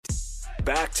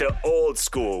Back to old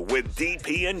school with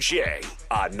DP and J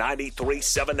on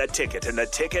 93.7 The Ticket and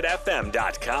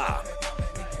theticketfm.com.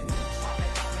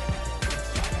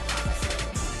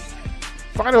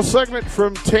 Final segment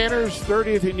from Tanner's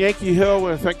 30th and Yankee Hill. I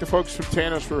want to thank the folks from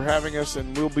Tanner's for having us,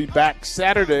 and we'll be back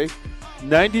Saturday,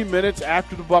 90 minutes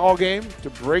after the ball game, to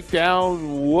break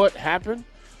down what happened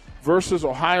versus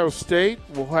Ohio State.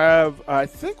 We'll have, I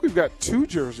think we've got 2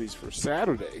 jerseys for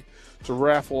Saturday to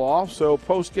raffle off. So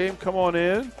post-game, come on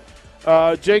in.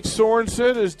 Jake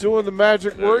Sorensen is doing the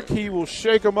magic work. He will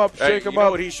shake them up, shake them up. You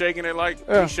know what he's shaking it like?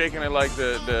 Yeah. He's shaking it like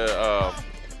the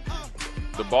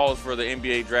balls for the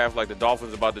NBA draft, like the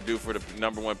Dolphins about to do for the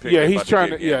 #1 pick. Yeah, he's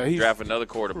trying to. Yeah, he's draft another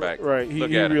quarterback. Right, he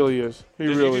Look at him. really is.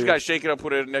 You just got to shake it up,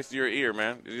 put it next to your ear,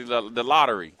 man. The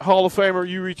lottery. Hall of Famer,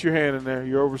 you reach your hand in there,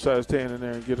 your oversized hand in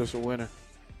there, and get us a winner.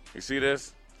 You see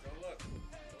this?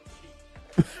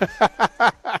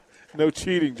 No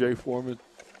cheating, Jay Foreman.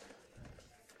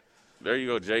 There you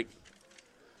go, Jake.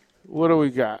 What do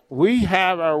we got? We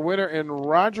have our winner in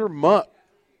Roger Mutt.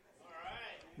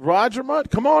 Roger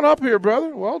Mutt, come on up here,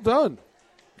 brother. Well done.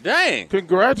 Dang.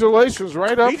 Congratulations,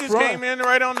 right up He just front. came in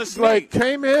right on the sneak. Like,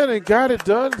 came in and got it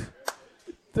done.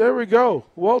 There we go.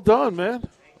 Well done, man.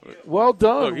 Well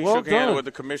done. Look, he well shook done. hands with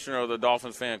the commissioner of the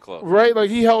Dolphins fan club. Right, like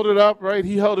he held it up, right?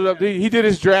 He held it up. He did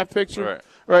his draft picture.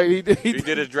 Right. He did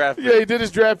his draft Yeah, picture. he did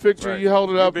his draft picture. Right. He held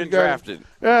it up. You've been He got it. drafted.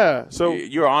 Yeah, so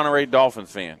You're an honorary Dolphins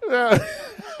fan.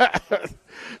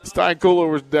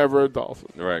 Steinkuhler was never a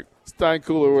Dolphin. Right.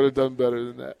 Steinkuhler would have done better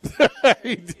than that.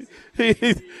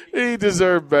 he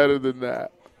deserved better than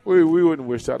that. We wouldn't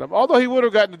wish that on him. Although he would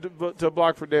have gotten to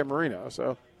block for Dan Marino.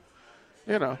 So,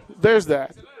 there's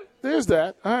that. There's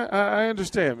that. I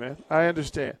understand, man. I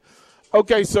understand.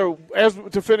 Okay, so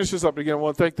to finish this up again, I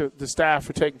want to thank the staff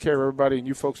for taking care of everybody, and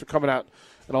you folks for coming out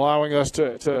and allowing us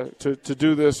to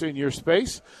do this in your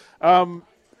space.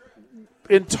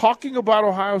 In talking about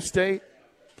Ohio State,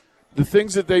 the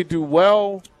things that they do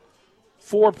well,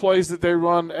 4 plays that they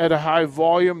run at a high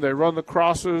volume. They run the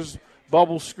crossers,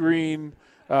 bubble screen.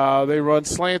 They run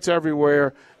slants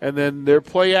everywhere. And then their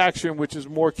play action, which is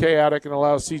more chaotic and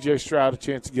allows C.J. Stroud a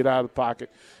chance to get out of the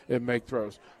pocket and make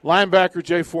throws. Linebacker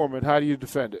Jay Foreman, how do you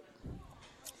defend it?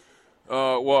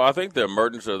 Well, I think the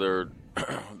emergence of their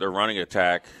running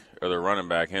attack or their running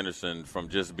back, Henderson, from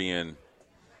just being,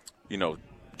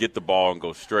 get the ball and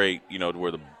go straight, to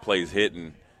where the play's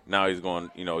hitting. Now he's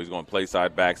going play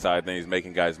side, backside, then he's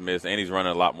making guys miss, and he's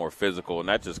running a lot more physical. And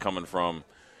that's just coming from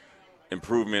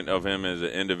improvement of him as an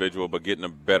individual, but getting a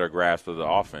better grasp of the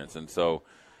offense. And so,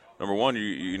 number one,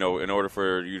 in order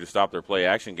for you to stop their play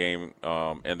action game,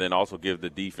 and then also give the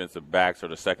defensive backs or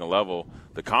the second level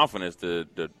the confidence to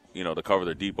cover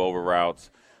their deep over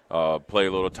routes, play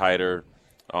a little tighter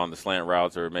on the slant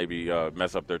routes, or maybe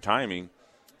mess up their timing,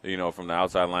 from the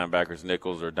outside linebackers,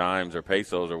 nickels or dimes or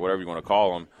pesos or whatever you want to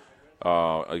call them,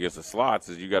 against the slots,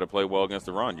 is you got to play well against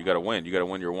the run. You got to win. You got to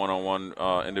win your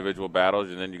one-on-one individual battles,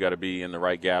 and then you got to be in the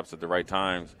right gaps at the right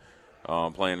times,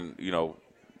 playing,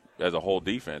 as a whole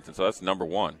defense. And so that's number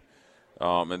one.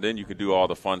 And then you could do all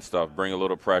the fun stuff, bring a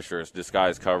little pressure,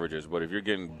 disguise coverages. But if you're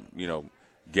getting,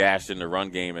 gashed in the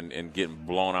run game and getting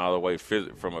blown out of the way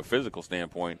from a physical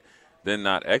standpoint, then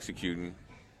not executing,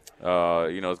 it's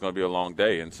going to be a long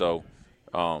day. And so,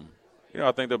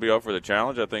 I think they'll be up for the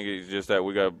challenge. I think it's just that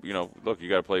we got, you got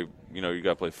to play, you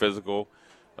got to play physical.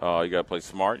 You got to play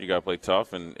smart. You got to play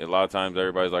tough. And a lot of times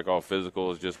everybody's like, oh,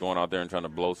 physical is just going out there and trying to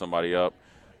blow somebody up.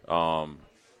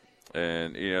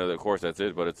 And, of course that's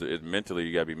it. But it's mentally,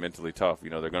 you got to be mentally tough. They're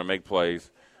going to make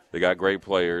plays. They got great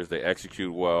players. They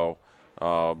execute well.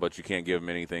 But you can't give them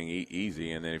anything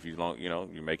easy. And then if you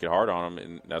make it hard on them,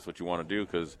 and that's what you want to do,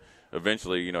 because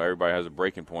eventually, everybody has a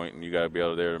breaking point, and you got to be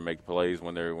able to make plays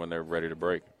when they're ready to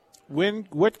break.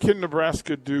 What can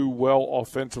Nebraska do well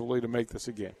offensively to make this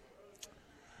a game?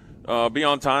 Be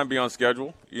on time, be on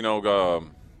schedule.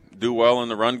 Do well in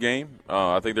the run game.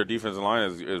 I think their defensive line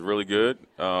is really good.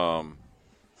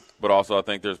 But also I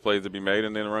think there's plays to be made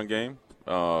in the run game.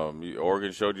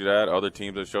 Oregon showed you that. Other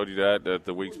teams have showed you that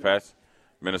the weeks past.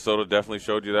 Minnesota definitely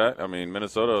showed you that. I mean,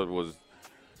 Minnesota was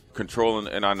controlling,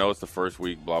 and I know it's the first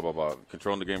week, blah, blah, blah,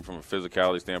 controlling the game from a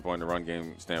physicality standpoint, the run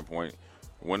game standpoint,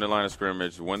 win the line of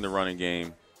scrimmage, win the running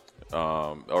game,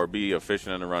 or be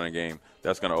efficient in the running game.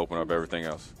 That's going to open up everything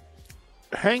else.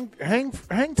 Hang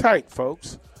tight,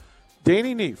 folks.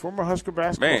 Danny Nee, former Husker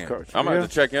basketball coach. I'm going to have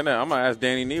to check in there. I'm going to ask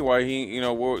Danny Nee why he,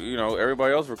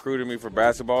 everybody else recruited me for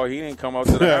basketball. He didn't come out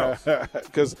to the house.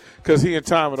 Because he and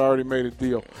Tom had already made a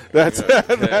deal. That's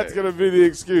going to be the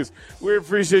excuse. We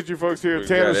appreciate you folks here at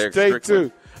Tanner State,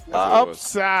 too.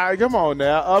 Upside. Come on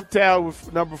now. Uptown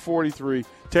with number 43.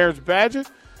 Terrence Badgett,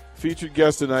 featured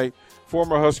guest tonight,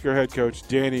 former Husker head coach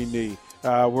Danny Nee.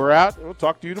 We're out. We'll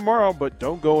talk to you tomorrow, but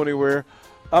don't go anywhere.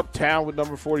 Uptown with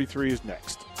number 43 is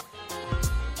next.